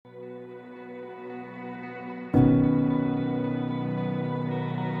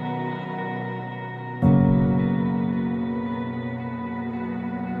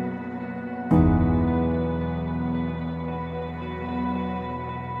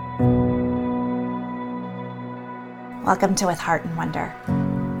Welcome to With Heart and Wonder.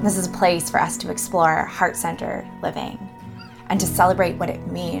 This is a place for us to explore heart-centered living and to celebrate what it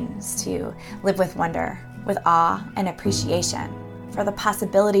means to live with wonder, with awe and appreciation for the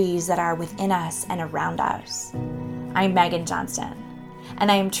possibilities that are within us and around us. I'm Megan Johnston, and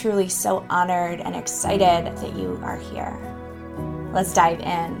I am truly so honored and excited that you are here. Let's dive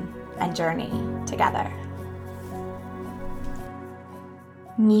in and journey together.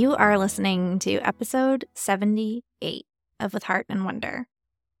 You are listening to episode 78 of With Heart and Wonder.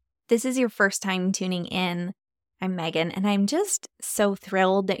 This is your first time tuning in. I'm Megan, and I'm just so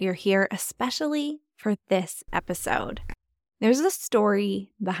thrilled that you're here, especially for this episode. There's a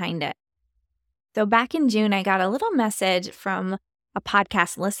story behind it. So back in June, I got a little message from a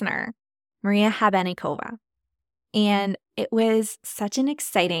podcast listener, Maria Habanikova. And it was such an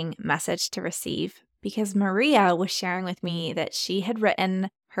exciting message to receive because Maria was sharing with me that she had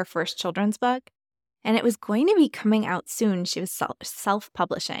written her first children's book, and it was going to be coming out soon. She was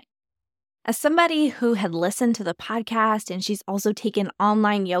self-publishing. As somebody who had listened to the podcast, and she's also taken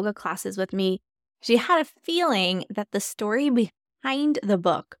online yoga classes with me, she had a feeling that the story behind the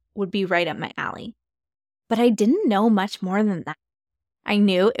book would be right up my alley. But I didn't know much more than that. I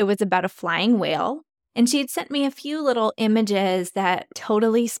knew it was about a flying whale, and she had sent me a few little images that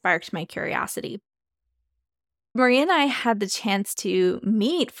totally sparked my curiosity. Maria and I had the chance to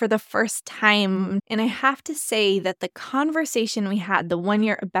meet for the first time, and I have to say that the conversation we had, the one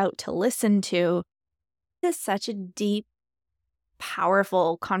you're about to listen to, is such a deep,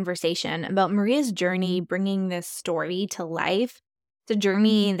 powerful conversation about Maria's journey bringing this story to life. It's a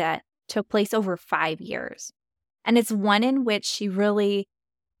journey that took place over 5 years, and it's one in which she really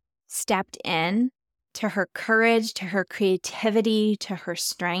stepped in to her courage, to her creativity, to her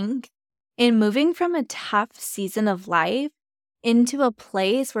strength, in moving from a tough season of life into a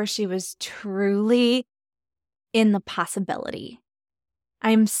place where she was truly in the possibility.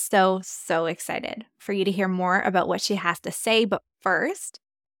 I'm so excited for you to hear more about what she has to say. But first,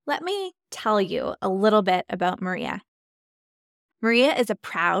 let me tell you a little bit about Maria. Maria is a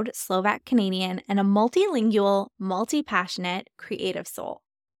proud Slovak Canadian and a multilingual, multi-passionate, creative soul.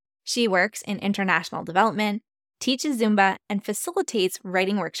 She works in international development, teaches Zumba, and facilitates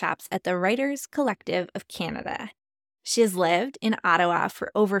writing workshops at the Writers Collective of Canada. She has lived in Ottawa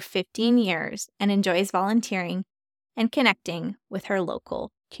for over 15 years and enjoys volunteering and connecting with her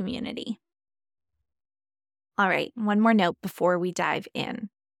local community. All right, one more note before we dive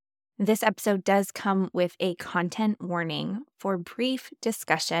in. This episode does come with a content warning for brief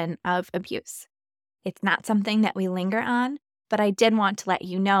discussion of abuse. It's not something that we linger on, but I did want to let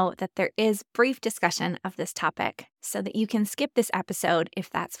you know that there is brief discussion of this topic so that you can skip this episode if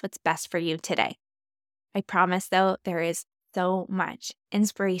that's what's best for you today. I promise, though, there is so much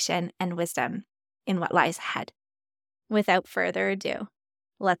inspiration and wisdom in what lies ahead. Without further ado,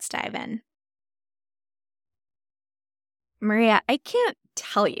 let's dive in. Maria, I can't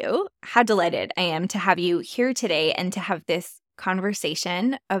tell you how delighted I am to have you here today and to have this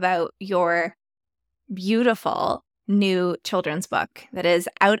conversation about your beautiful new children's book that is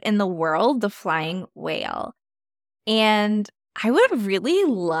out in the world, The Flying Whale. And I would really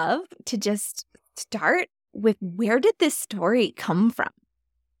love to just start with, where did this story come from?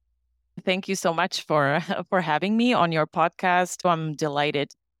 Thank you so much for having me on your podcast. I'm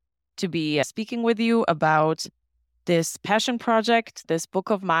delighted to be speaking with you about this passion project, this book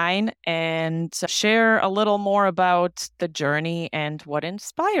of mine, and share a little more about the journey and what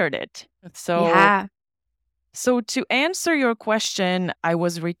inspired it. So to answer your question, I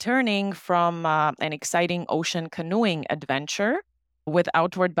was returning from an exciting ocean canoeing adventure with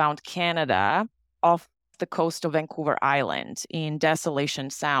Outward Bound Canada off the coast of Vancouver Island in Desolation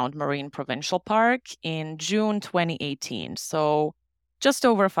Sound Marine Provincial Park in June 2018. So just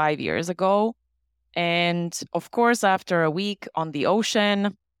over 5 years ago. And of course, after a week on the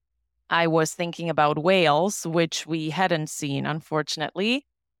ocean, I was thinking about whales, which we hadn't seen, unfortunately.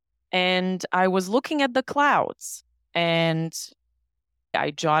 And I was looking at the clouds, and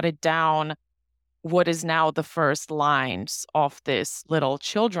I jotted down what is now the first lines of this little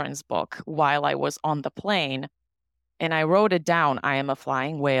children's book while I was on the plane. And I wrote it down. I am a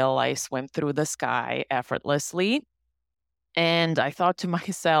flying whale. I swim through the sky effortlessly. And I thought to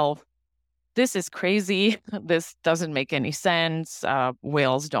myself, this is crazy. This doesn't make any sense.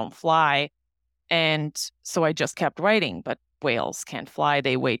 Whales don't fly. And so I just kept writing, but whales can't fly.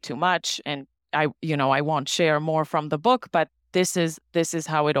 They weigh too much. And I won't share more from the book, but this is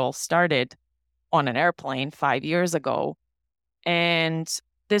how it all started on an airplane 5 years ago. And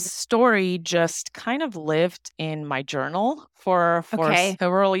this story just kind of lived in my journal for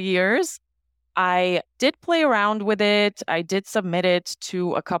several years. I did play around with it. I did submit it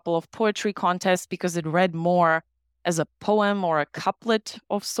to a couple of poetry contests because it read more as a poem or a couplet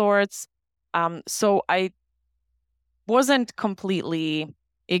of sorts. So I wasn't completely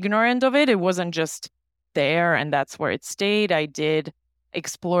ignorant of it. It wasn't just there and that's where it stayed. I did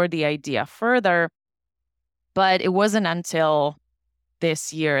explore the idea further, but it wasn't until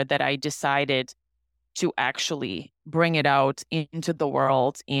this year that I decided to actually bring it out into the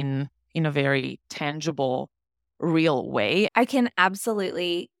world in a very tangible, real way. I can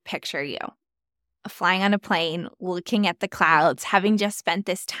absolutely picture you flying on a plane, looking at the clouds, having just spent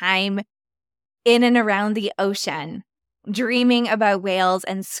this time in and around the ocean, dreaming about whales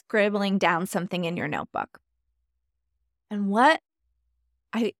and scribbling down something in your notebook. And what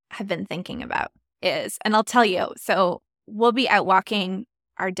I have been thinking about is, and I'll tell you, so we'll be out walking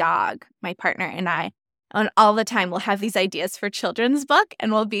our dog, my partner and I, and all the time we'll have these ideas for children's book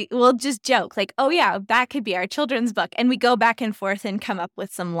and we'll just joke like, oh yeah, that could be our children's book. And we go back and forth and come up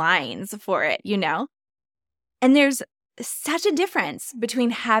with some lines for it, you know? And there's such a difference between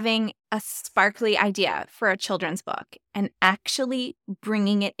having a sparkly idea for a children's book and actually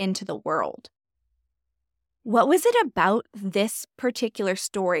bringing it into the world. What was it about this particular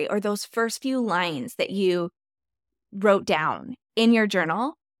story or those first few lines that you wrote down in your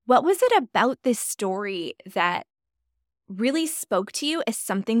journal? What was it about this story that really spoke to you as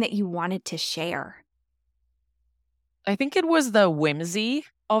something that you wanted to share? I think it was the whimsy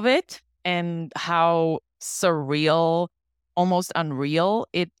of it and how surreal, almost unreal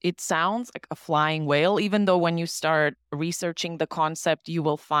it sounds, like a flying whale. Even though when you start researching the concept, you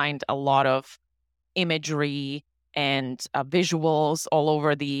will find a lot of imagery and visuals all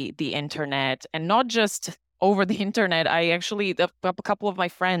over the internet, and not just over the internet. I actually, a couple of my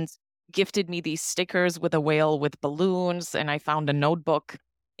friends gifted me these stickers with a whale with balloons, and I found a notebook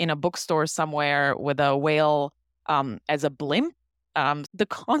in a bookstore somewhere with a whale as a blimp. The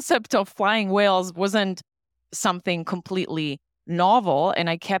concept of flying whales wasn't something completely novel, and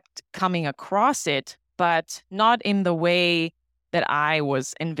I kept coming across it, but not in the way that I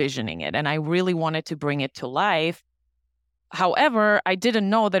was envisioning it. And I really wanted to bring it to life. However, I didn't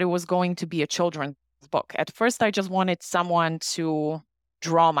know that it was going to be a children's book. At first, I just wanted someone to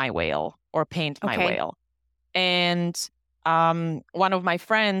draw my whale or paint my whale. And one of my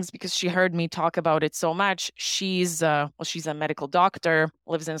friends, because she heard me talk about it so much, she's a medical doctor,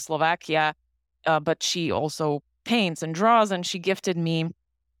 lives in Slovakia, but she also paints and draws. And she gifted me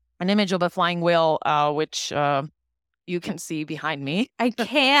an image of a flying whale, which you can see behind me. I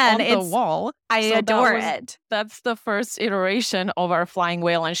can. On the wall. I adore it. That's the first iteration of our flying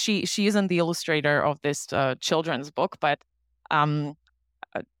whale. And she isn't the illustrator of this children's book, but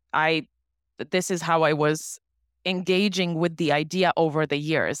this is how I was engaging with the idea over the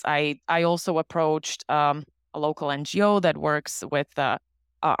years. I also approached a local NGO that works with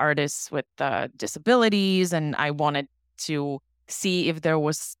artists with disabilities, and I wanted to see if there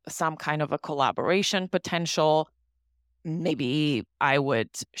was some kind of a collaboration potential. Maybe I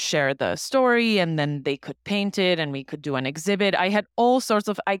would share the story and then they could paint it and we could do an exhibit. I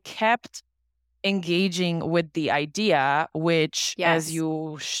kept engaging with the idea, which, as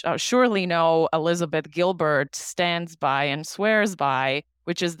you surely know, Elizabeth Gilbert stands by and swears by,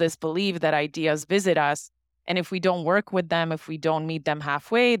 which is this belief that ideas visit us. And if we don't work with them, if we don't meet them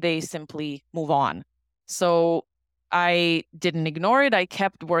halfway, they simply move on. So I didn't ignore it. I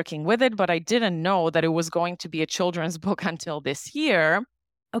kept working with it, but I didn't know that it was going to be a children's book until this year.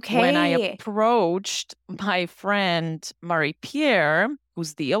 Okay. When I approached my friend Marie-Pierre,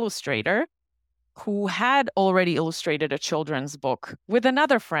 who's the illustrator, who had already illustrated a children's book with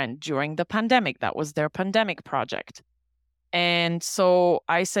another friend during the pandemic. That was their pandemic project. And so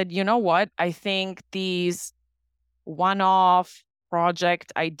I said, you know what? I think these one-off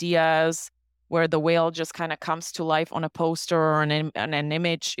project ideas where the whale just kind of comes to life on a poster or an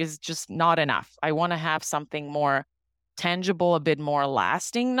image is just not enough. I want to have something more tangible, a bit more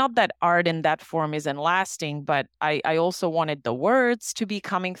lasting. Not that art in that form isn't lasting, but I also wanted the words to be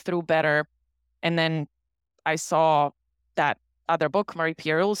coming through better. And then I saw that other book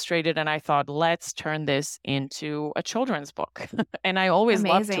Marie-Pierre illustrated, and I thought, let's turn this into a children's book. And I always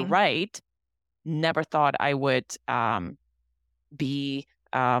loved to write. Never thought I would be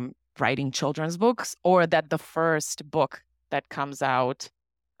writing children's books, or that the first book that comes out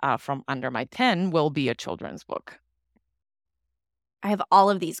from under my pen will be a children's book. I have all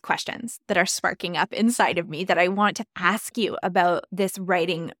of these questions that are sparking up inside of me that I want to ask you about this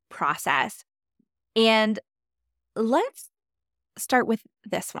writing process. And let's start with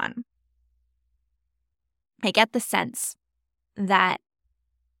this one. I get the sense that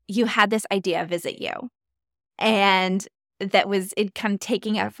you had this idea visit you, and it kind of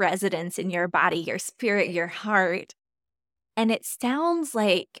taking up residence in your body, your spirit, your heart. And it sounds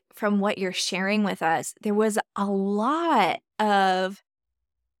like from what you're sharing with us, there was a lot of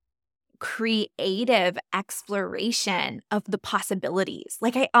creative exploration of the possibilities.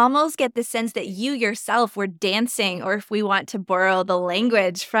 Like, I almost get the sense that you yourself were dancing, or if we want to borrow the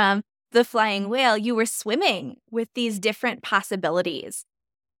language from the flying whale, you were swimming with these different possibilities.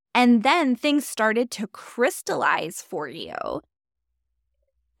 And then things started to crystallize for you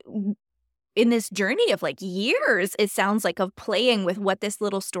in this journey of like years, it sounds like, of playing with what this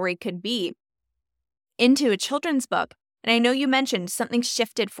little story could be into a children's book. And I know you mentioned something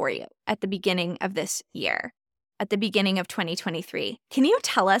shifted for you at the beginning of this year, at the beginning of 2023. Can you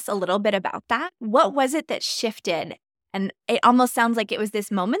tell us a little bit about that? What was it that shifted? And it almost sounds like it was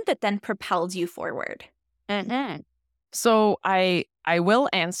this moment that then propelled you forward. Mm-hmm. So I will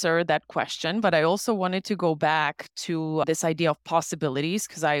answer that question, but I also wanted to go back to this idea of possibilities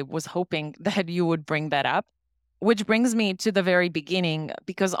because I was hoping that you would bring that up, which brings me to the very beginning,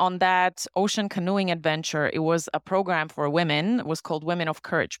 because on that ocean canoeing adventure, it was a program for women. It was called Women of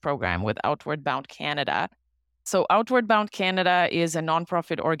Courage program with Outward Bound Canada. So Outward Bound Canada is a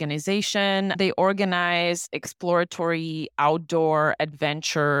nonprofit organization. They organize exploratory outdoor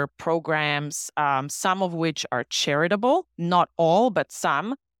adventure programs, some of which are charitable, not all, but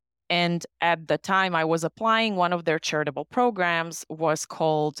some. And at the time I was applying, one of their charitable programs was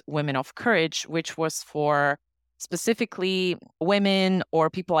called Women of Courage, which was for specifically women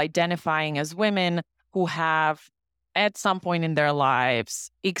or people identifying as women who have at some point in their lives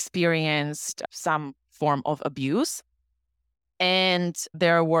experienced some form of abuse. And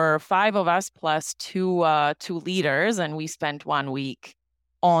there were 5 of us plus two leaders, and we spent 1 week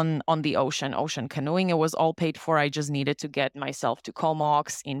on the ocean canoeing. It was all paid for. I just needed to get myself to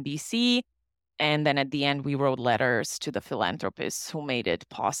Comox in BC. And then at the end, we wrote letters to the philanthropists who made it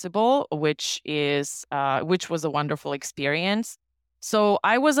possible, which was a wonderful experience. So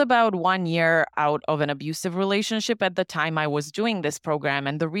I was about 1 year out of an abusive relationship at the time I was doing this program.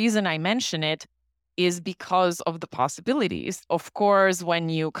 And the reason I mention it is because of the possibilities. Of course, when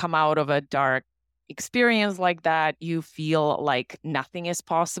you come out of a dark experience like that, you feel like nothing is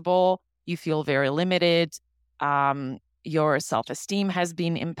possible. You feel very limited. Your self-esteem has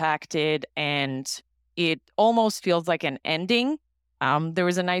been impacted, and it almost feels like an ending. There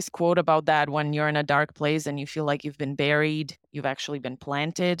was a nice quote about that: when you're in a dark place and you feel like you've been buried, you've actually been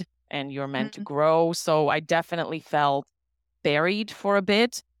planted and you're meant to grow. So I definitely felt buried for a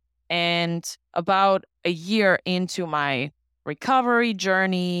bit. And about a year into my recovery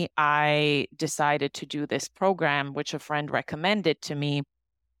journey, I decided to do this program, which a friend recommended to me.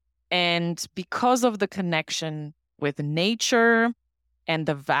 And because of the connection with nature and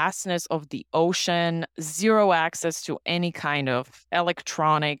the vastness of the ocean, zero access to any kind of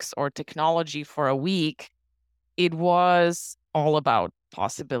electronics or technology for a week, it was all about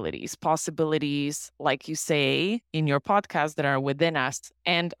possibilities, like you say in your podcast, that are within us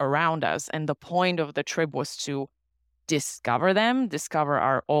and around us. And the point of the trip was to discover them, discover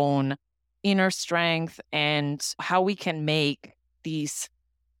our own inner strength and how we can make these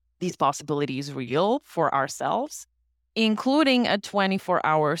possibilities real for ourselves, including a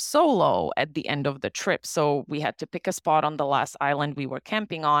 24-hour solo at the end of the trip. So we had to pick a spot on the last island we were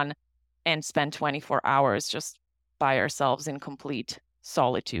camping on and spend 24 hours just by ourselves in complete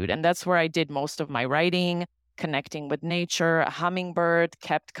solitude. And that's where I did most of my writing, connecting with nature. A hummingbird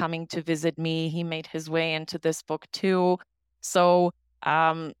kept coming to visit me. He made his way into this book too. So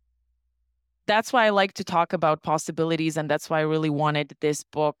that's why I like to talk about possibilities. And that's why I really wanted this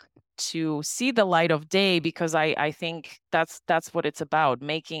book to see the light of day, because I think that's what it's about: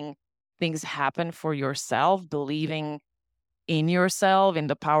 making things happen for yourself, believing in yourself, in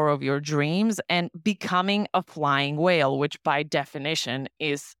the power of your dreams, and becoming a flying whale, which by definition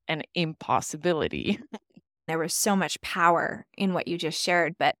is an impossibility. There was so much power in what you just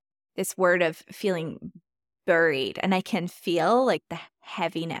shared, but this word of feeling buried, and I can feel like the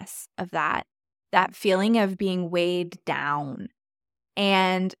heaviness of that feeling of being weighed down,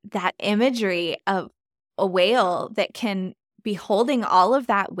 and that imagery of a whale that can be holding all of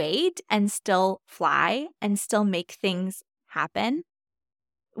that weight and still fly and still make things happen.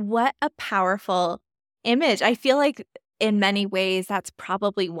 What a powerful image. I feel like in many ways, that's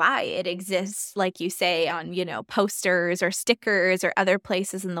probably why it exists, like you say, on, posters or stickers or other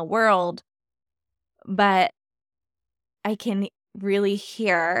places in the world. But I can really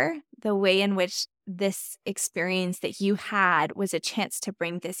hear the way in which this experience that you had was a chance to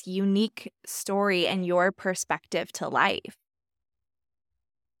bring this unique story and your perspective to life.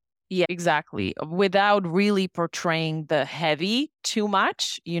 Yeah, exactly. Without really portraying the heavy too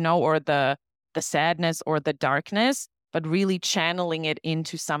much, or the sadness or the darkness, but really channeling it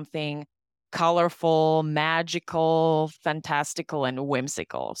into something colorful, magical, fantastical, and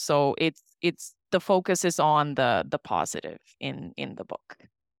whimsical. So it's the focus is on the positive in the book.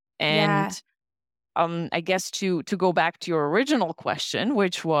 Yeah. And I guess to go back to your original question,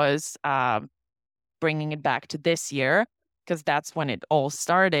 which was bringing it back to this year, because that's when it all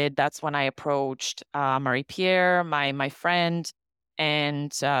started. That's when I approached Marie-Pierre, my friend,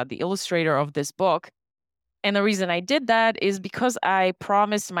 and the illustrator of this book. And the reason I did that is because I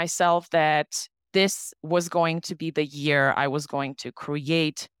promised myself that this was going to be the year I was going to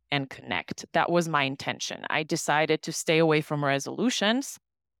create and connect. That was my intention. I decided to stay away from resolutions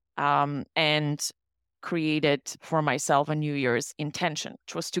and created for myself a New Year's intention,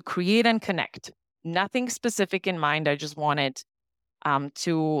 which was to create and connect. Nothing specific in mind. I just wanted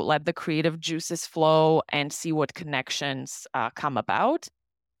to let the creative juices flow and see what connections come about.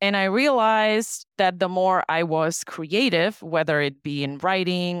 And I realized that the more I was creative, whether it be in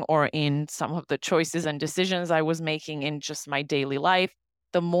writing or in some of the choices and decisions I was making in just my daily life,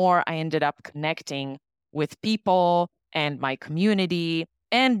 the more I ended up connecting with people and my community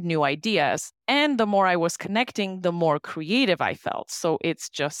and new ideas. And the more I was connecting, the more creative I felt. So it's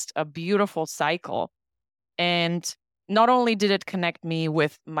just a beautiful cycle. And not only did it connect me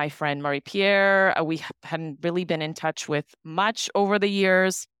with my friend Marie-Pierre, we hadn't really been in touch with much over the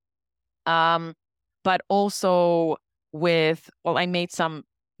years, but also I made some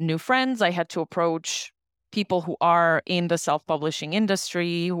new friends. I had to approach people who are in the self-publishing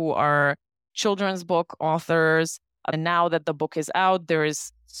industry, who are children's book authors. And now that the book is out, there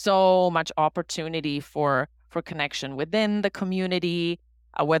is so much opportunity for connection within the community,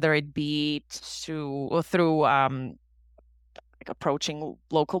 whether it be through like approaching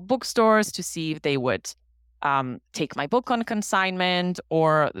local bookstores to see if they would take my book on consignment,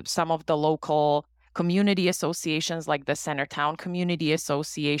 or some of the local community associations like the Centertown Community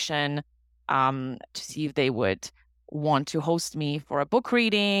Association, to see if they would want to host me for a book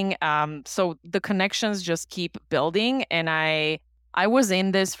reading. So the connections just keep building. And I was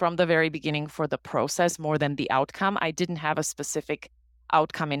in this from the very beginning for the process more than the outcome. I didn't have a specific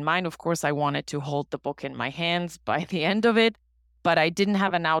outcome in mind. Of course, I wanted to hold the book in my hands by the end of it, but I didn't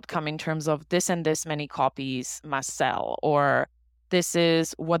have an outcome in terms of this and this many copies must sell, or this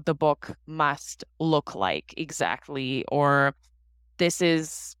is what the book must look like exactly, or this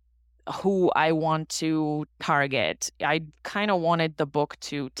is who I want to target. I kind of wanted the book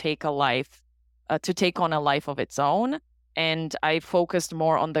to take on a life of its own. And I focused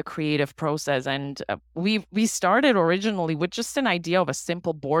more on the creative process. And we started originally with just an idea of a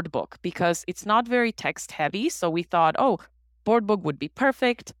simple board book, because it's not very text heavy. So we thought, oh, board book would be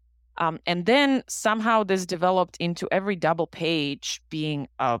perfect. And then somehow this developed into every double page being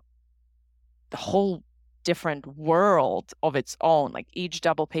a whole different world of its own. Like each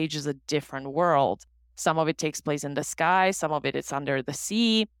double page is a different world. Some of it takes place in the sky, some of it is under the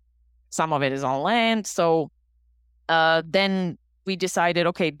sea, some of it is on land. So then we decided,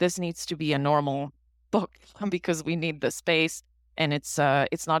 okay, this needs to be a normal book because we need the space. And it's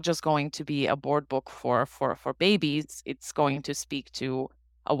not just going to be a board book for babies. It's going to speak to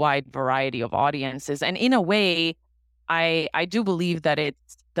a wide variety of audiences. And in a way, I do believe that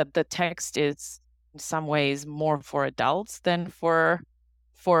the text is in some ways more for adults than for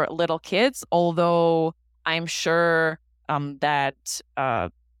little kids. Although I'm sure that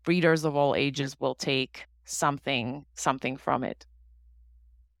readers of all ages will take something from it.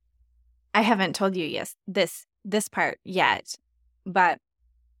 I haven't told you this part yet, but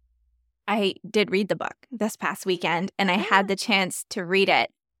I did read the book this past weekend, and I had the chance to read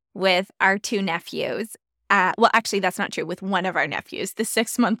it with our two nephews. Well, actually, that's not true. With one of our nephews, the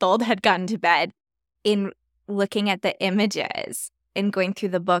 6-month-old had gone to bed. In looking at the images and going through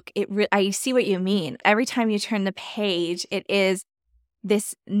the book, I see what you mean. Every time you turn the page, it is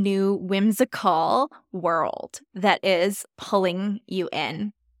this new whimsical world that is pulling you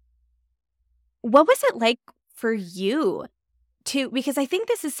in. What was it like for you because I think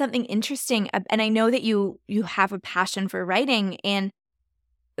this is something interesting, and I know that you have a passion for writing, and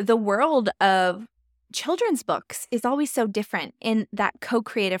the world of children's books is always so different in that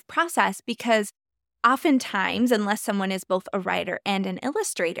co-creative process, because oftentimes, unless someone is both a writer and an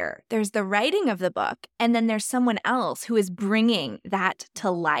illustrator, there's the writing of the book, and then there's someone else who is bringing that to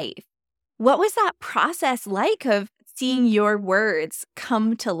life. What was that process like of seeing your words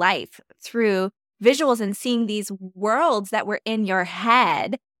come to life through visuals and seeing these worlds that were in your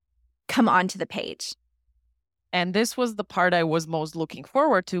head come onto the page? And this was the part I was most looking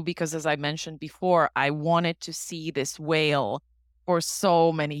forward to because, as I mentioned before, I wanted to see this whale for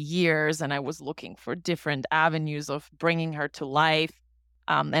so many years, and I was looking for different avenues of bringing her to life.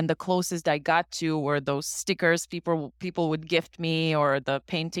 And the closest I got to were those stickers people would gift me, or the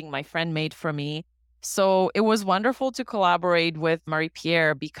painting my friend made for me. So it was wonderful to collaborate with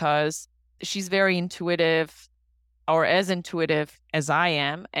Marie-Pierre because she's very intuitive, or as intuitive as I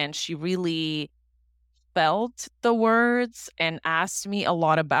am, and she really felt the words and asked me a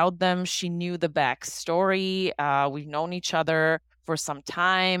lot about them. She knew the backstory. We've known each other for some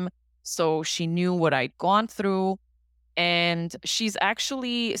time, so she knew what I'd gone through. And she's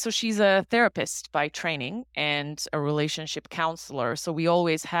a therapist by training and a relationship counselor. So we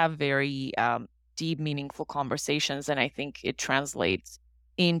always have very deep, meaningful conversations. And I think it translates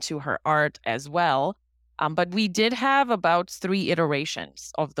into her art as well. But we did have about 3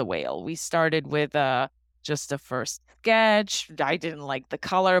 iterations of the whale. We started with just the first sketch. I didn't like the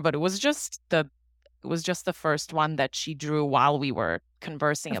color, but it was just the first one that she drew while we were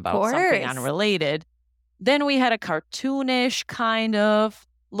conversing Of about something course. unrelated. Then we had a cartoonish kind of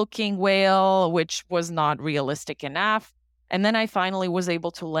looking whale, which was not realistic enough. And then I finally was able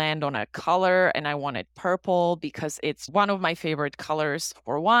to land on a color, and I wanted purple because it's one of my favorite colors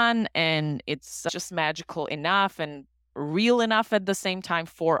for one, and it's just magical enough and real enough at the same time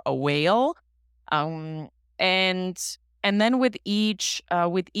for a whale. Um, and and then with each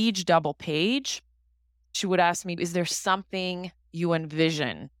double page, she would ask me, "Is there something you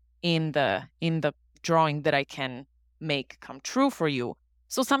envision in the drawing that I can make come true for you?"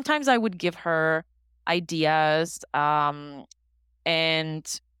 So sometimes I would give her ideas, and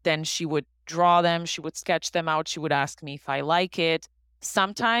then she would draw them, she would sketch them out, she would ask me if I like it.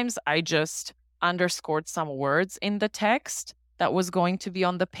 Sometimes I just underscored some words in the text that was going to be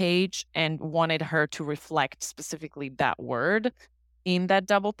on the page and wanted her to reflect specifically that word in that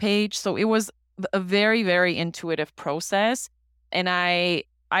double page. So it was a very, very intuitive process. And I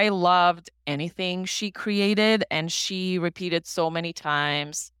loved anything she created, and she repeated so many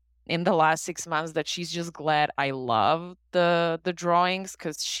times in the last 6 months that she's just glad I love the drawings,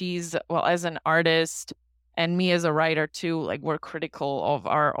 because she's, well, as an artist and me as a writer too, like, we're critical of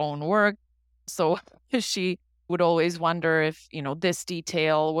our own work. So she would always wonder if, this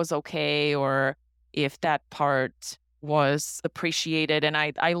detail was okay, or if that part was appreciated. And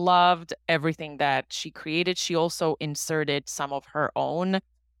I loved everything that she created. She also inserted some of her own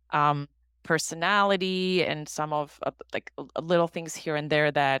personality and some of little things here and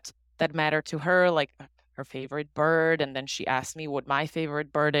there that matter to her, like her favorite bird. And then she asked me what my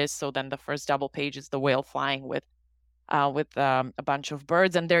favorite bird is. So then the first double page is the whale flying with a bunch of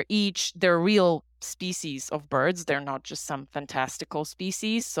birds, and they're real species of birds. They're not just some fantastical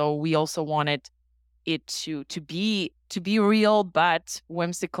species. So we also wanted it to be real but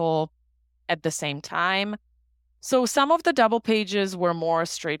whimsical at the same time. So some of the double pages were more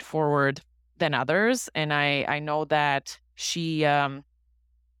straightforward than others, and I know that she had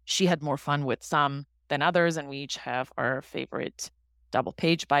more fun with some than others, and we each have our favorite double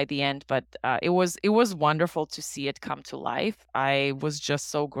page by the end. But it was wonderful to see it come to life. I was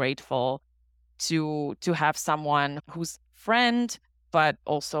just so grateful to have someone who's friend but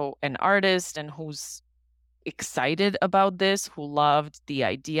also an artist, and who's excited about this, who loved the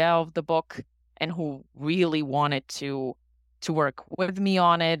idea of the book, and who really wanted to work with me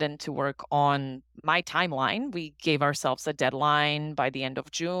on it and to work on my timeline. We gave ourselves a deadline by the end of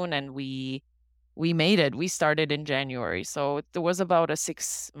June, and we made it. We started in January, so it was about a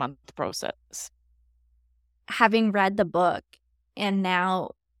 6-month process. Having read the book and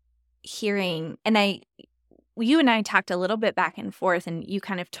now hearing, and you and I talked a little bit back and forth, and you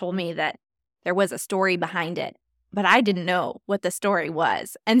kind of told me that there was a story behind it, but I didn't know what the story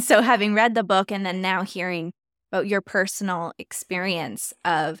was. And so having read the book and then now hearing about your personal experience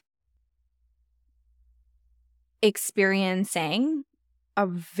of experiencing a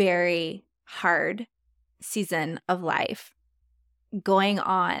very hard season of life, going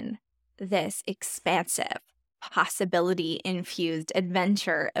on this expansive, possibility-infused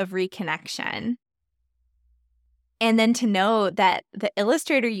adventure of reconnection. And then to know that the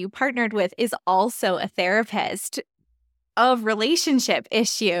illustrator you partnered with is also a therapist of relationship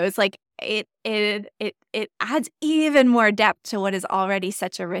issues, like it adds even more depth to what is already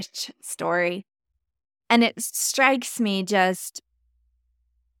such a rich story. And it strikes me, just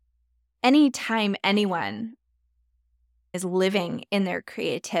anytime anyone is living in their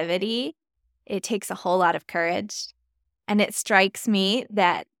creativity, it takes a whole lot of courage. And it strikes me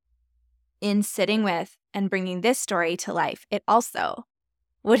that in sitting with and bringing this story to life, it also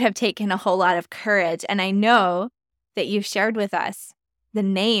would have taken a whole lot of courage. And I know that you shared with us the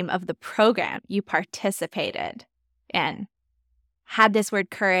name of the program you participated in. Had this word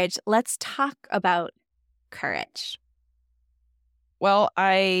courage. Let's talk about courage. Well,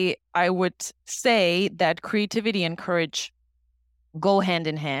 I would say that creativity and courage go hand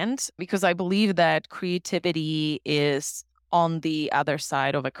in hand, because I believe that creativity is on the other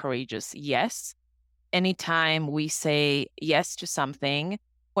side of a courageous yes. Anytime we say yes to something,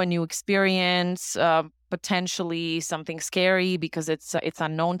 when you experience potentially something scary because it's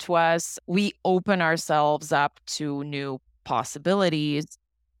unknown to us, we open ourselves up to new possibilities,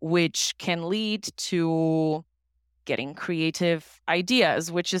 which can lead to getting creative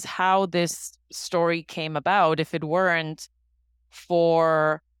ideas, which is how this story came about. If it weren't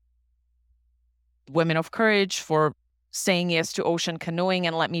for women of courage, for saying yes to ocean canoeing,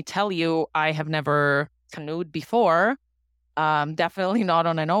 and let me tell you, I have never canoed before, definitely not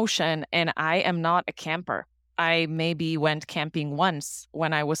on an ocean, and I am not a camper. I maybe went camping once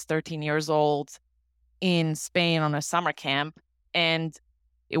when I was 13 years old in Spain on a summer camp, and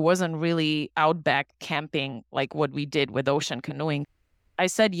it wasn't really outback camping like what we did with ocean canoeing. I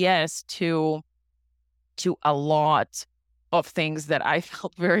said yes to a lot of things that I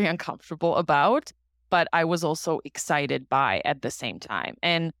felt very uncomfortable about, but I was also excited by at the same time.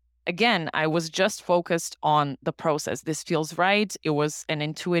 And again, I was just focused on the process. This feels right. It was an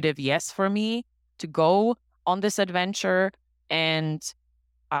intuitive yes for me to go on this adventure. And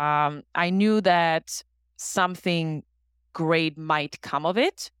I knew that something great might come of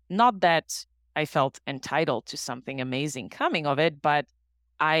it. Not that I felt entitled to something amazing coming of it, but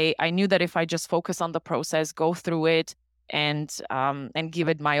I knew that if I just focus on the process, go through it, and give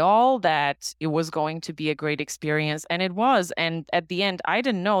it my all, that it was going to be a great experience, and it was. And at the end, I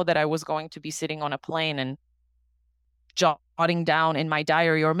didn't know that I was going to be sitting on a plane and jotting down in my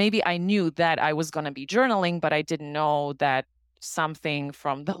diary, or maybe I knew that I was going to be journaling, but I didn't know that something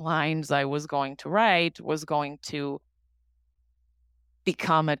from the lines I was going to write was going to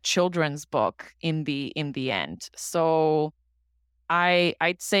become a children's book in the end. So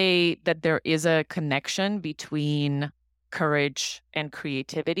I'd say that there is a connection between courage and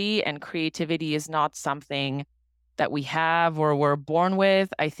creativity is not something that we have or we're born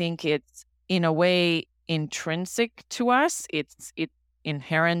with. I think it's in a way intrinsic to us. It's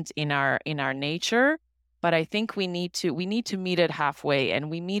inherent in our nature, but I think we need to meet it halfway, and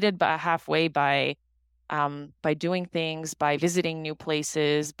we meet it halfway by doing things, by visiting new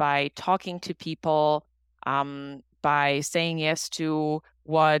places, by talking to people, by saying yes to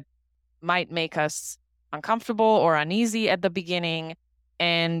what might make us uncomfortable or uneasy at the beginning,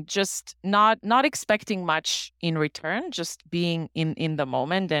 and just not expecting much in return, just being in the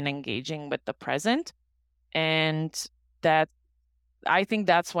moment and engaging with the present. And that, I think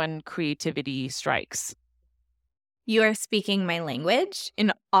that's when creativity strikes. You are speaking my language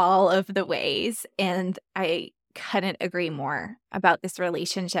in all of the ways, and I couldn't agree more about this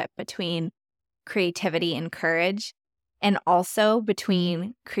relationship between creativity and courage, and also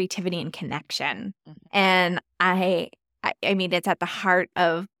between creativity and connection. Mhm. And I mean, it's at the heart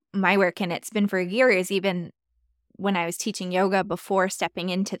of my work, and it's been for years, even when I was teaching yoga before stepping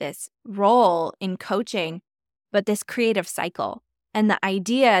into this role in coaching, but this creative cycle and the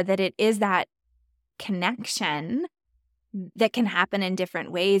idea that it is that connection that can happen in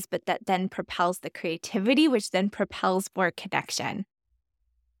different ways, but that then propels the creativity, which then propels more connection.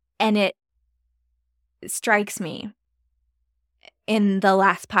 And it strikes me, in the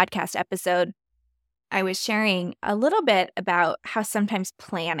last podcast episode, I was sharing a little bit about how sometimes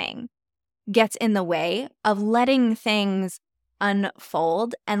planning gets in the way of letting things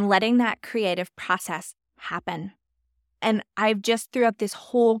unfold and letting that creative process happen. And I've just throughout this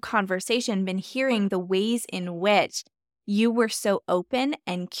whole conversation been hearing the ways in which you were so open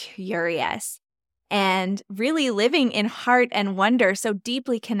and curious and really living in heart and wonder, so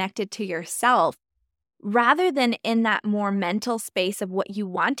deeply connected to yourself, rather than in that more mental space of what you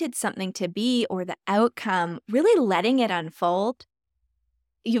wanted something to be or the outcome, really letting it unfold.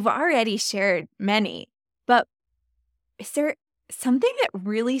 You've already shared many, but is there something that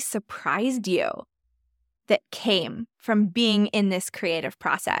really surprised you that came from being in this creative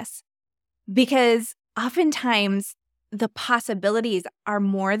process? Because oftentimes the possibilities are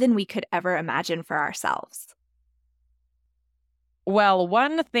more than we could ever imagine for ourselves. Well,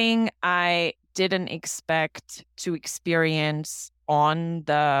 one thing I didn't expect to experience on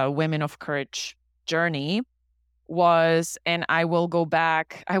the Women of Courage journey was, and I will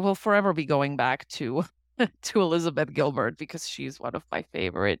forever be going back to to Elizabeth Gilbert, because she's one of my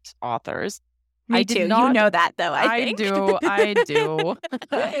favorite authors. Me did too. You not. know that, though, I I think. do. I do.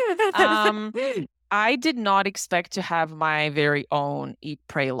 I did not expect to have my very own Eat,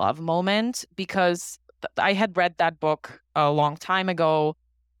 Pray, Love moment because I had read that book a long time ago,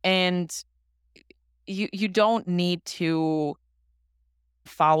 and you don't need to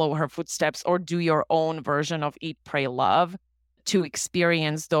follow her footsteps or do your own version of Eat, Pray, Love to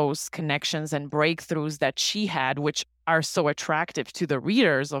experience those connections and breakthroughs that she had, which are so attractive to the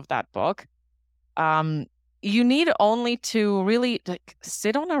readers of that book. Um, you need only to really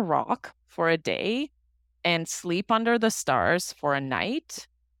sit on a rock for a day and sleep under the stars for a night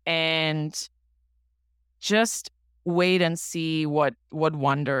and just wait and see what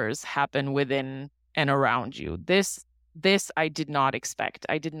wonders happen within and around you. This I did not expect.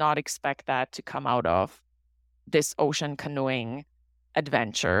 I did not expect that to come out of this ocean canoeing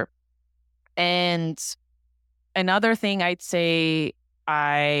adventure. And another thing I'd say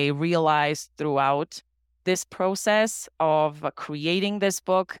I realized throughout this process of creating this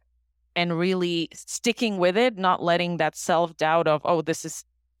book and really sticking with it, not letting that self-doubt of, oh, this is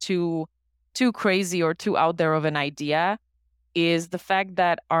too crazy or too out there of an idea, is the fact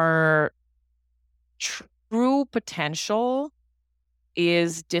that our true potential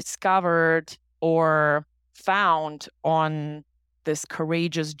is discovered or found on this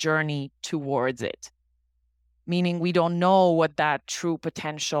courageous journey towards it. Meaning we don't know what that true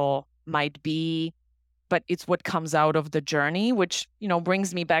potential might be, but it's what comes out of the journey, which,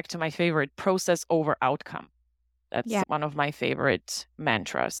 brings me back to my favorite process over outcome. That's Yeah. one of my favorite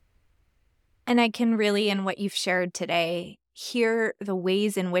mantras. And I can really, in what you've shared today, hear the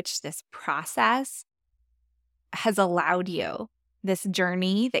ways in which this process has allowed you, this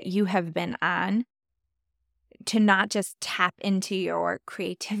journey that you have been on, to not just tap into your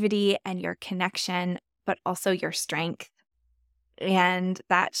creativity and your connection, but also your strength. And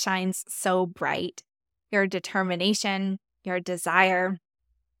that shines so bright. Your determination, your desire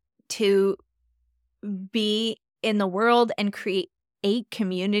to be in the world and create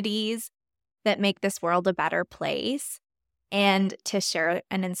communities that make this world a better place, and to share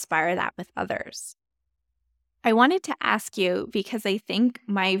and inspire that with others. I wanted to ask you, because I think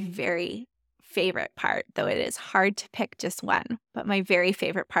my very favorite part, though it is hard to pick just one, but my very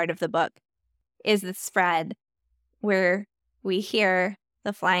favorite part of the book is the spread where we hear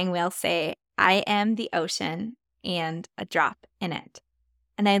the flying whale say, "I am the ocean and a drop in it."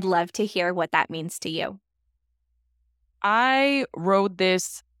 And I'd love to hear what that means to you. I wrote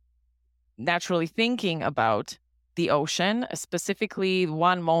this naturally thinking about the ocean, specifically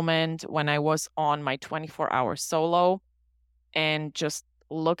one moment when I was on my 24-hour solo and just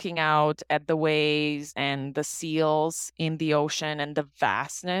looking out at the waves and the seals in the ocean and the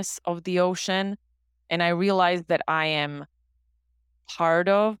vastness of the ocean. And I realized that I am part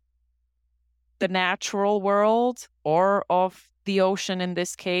of the natural world or of the ocean in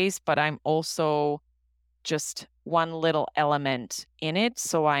this case, but I'm also just one little element in it.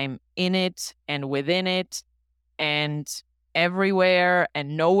 So I'm in it and within it and everywhere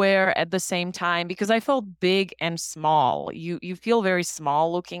and nowhere at the same time, because I felt big and small. You feel very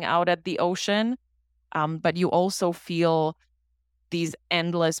small looking out at the ocean, but you also feel these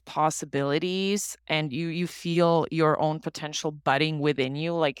endless possibilities, and you feel your own potential budding within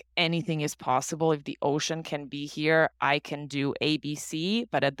you. Like anything is possible. If the ocean can be here, I can do ABC.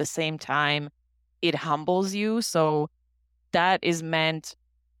 But at the same time, it humbles you. So that is meant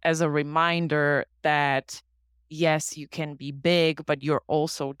as a reminder that yes, you can be big, but you're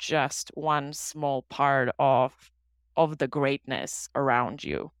also just one small part of the greatness around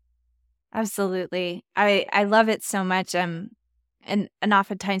you. Absolutely. I love it so much. And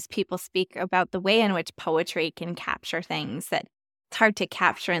oftentimes people speak about the way in which poetry can capture things that it's hard to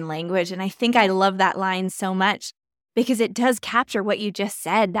capture in language. And I think I love that line so much because it does capture what you just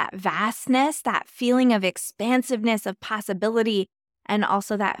said, that vastness, that feeling of expansiveness, of possibility, and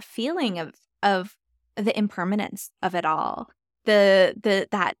also that feeling of the impermanence of it all.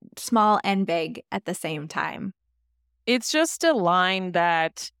 That small and big at the same time. It's just a line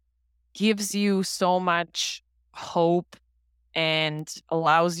that gives you so much hope and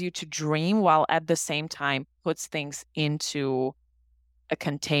allows you to dream while at the same time puts things into a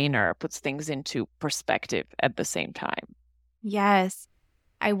container, puts things into perspective at the same time. Yes.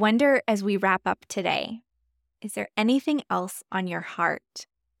 I wonder, as we wrap up today, is there anything else on your heart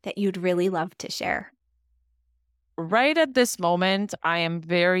that you'd really love to share? Right at this moment, I am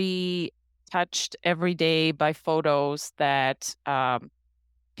very touched every day by photos that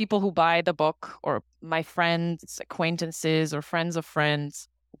people who buy the book, or my friends, acquaintances, or friends of friends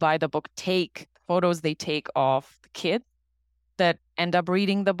who buy the book, photos they take of the kids that end up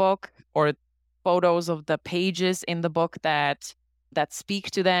reading the book, or photos of the pages in the book that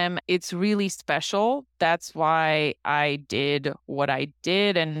speak to them. It's really special. That's why I did what I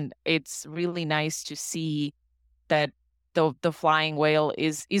did. And it's really nice to see that the flying whale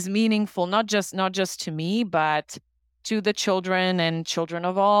is meaningful, not just to me, but to the children and children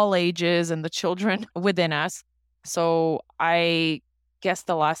of all ages and the children within us. So I guess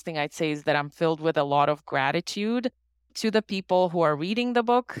the last thing I'd say is that I'm filled with a lot of gratitude to the people who are reading the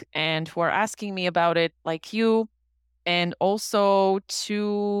book and who are asking me about it, like you, and also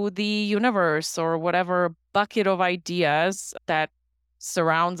to the universe or whatever bucket of ideas that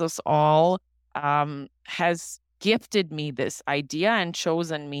surrounds us all has gifted me this idea and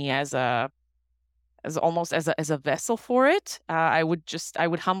chosen me as almost as a vessel for it. I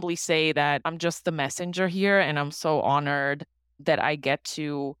would humbly say that I'm just the messenger here, and I'm so honored that I get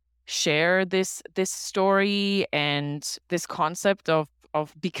to share this story and this concept of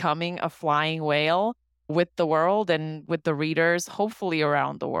becoming a flying whale with the world and with the readers, hopefully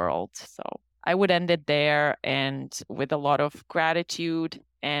around the world. So I would end it there, and with a lot of gratitude,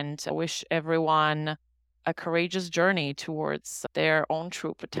 and wish everyone a courageous journey towards their own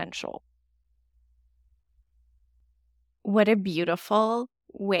true potential. What a beautiful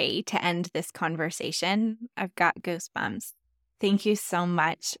way to end this conversation. I've got goosebumps. Thank you so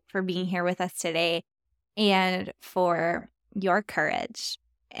much for being here with us today and for your courage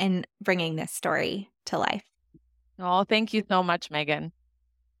in bringing this story to life. Oh, thank you so much, Megan.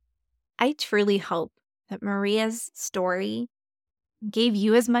 I truly hope that Maria's story gave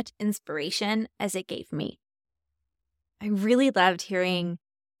you as much inspiration as it gave me. I really loved hearing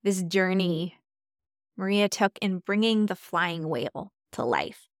this journey Maria took in bringing the flying whale to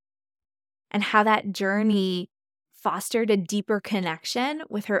life, and how that journey fostered a deeper connection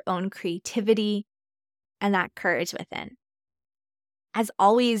with her own creativity and that courage within. As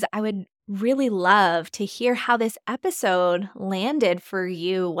always, I would really love to hear how this episode landed for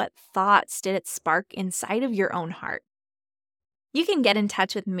you. What thoughts did it spark inside of your own heart? You can get in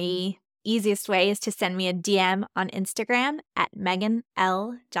touch with me. Easiest way is to send me a DM on Instagram at Megan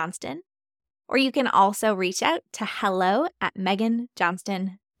L. Johnston. Or you can also reach out to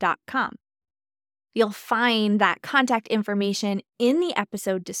hello@meganjohnston.com. You'll find that contact information in the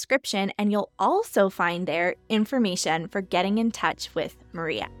episode description, and you'll also find there information for getting in touch with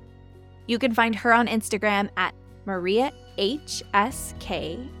Maria. You can find her on Instagram at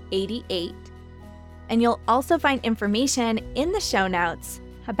MariaHSK88, and you'll also find information in the show notes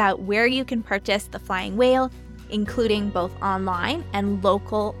about where you can purchase The Flying Whale, including both online and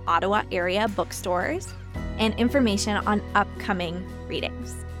local Ottawa area bookstores, and information on upcoming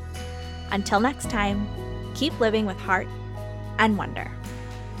readings. Until next time, keep living with heart and wonder.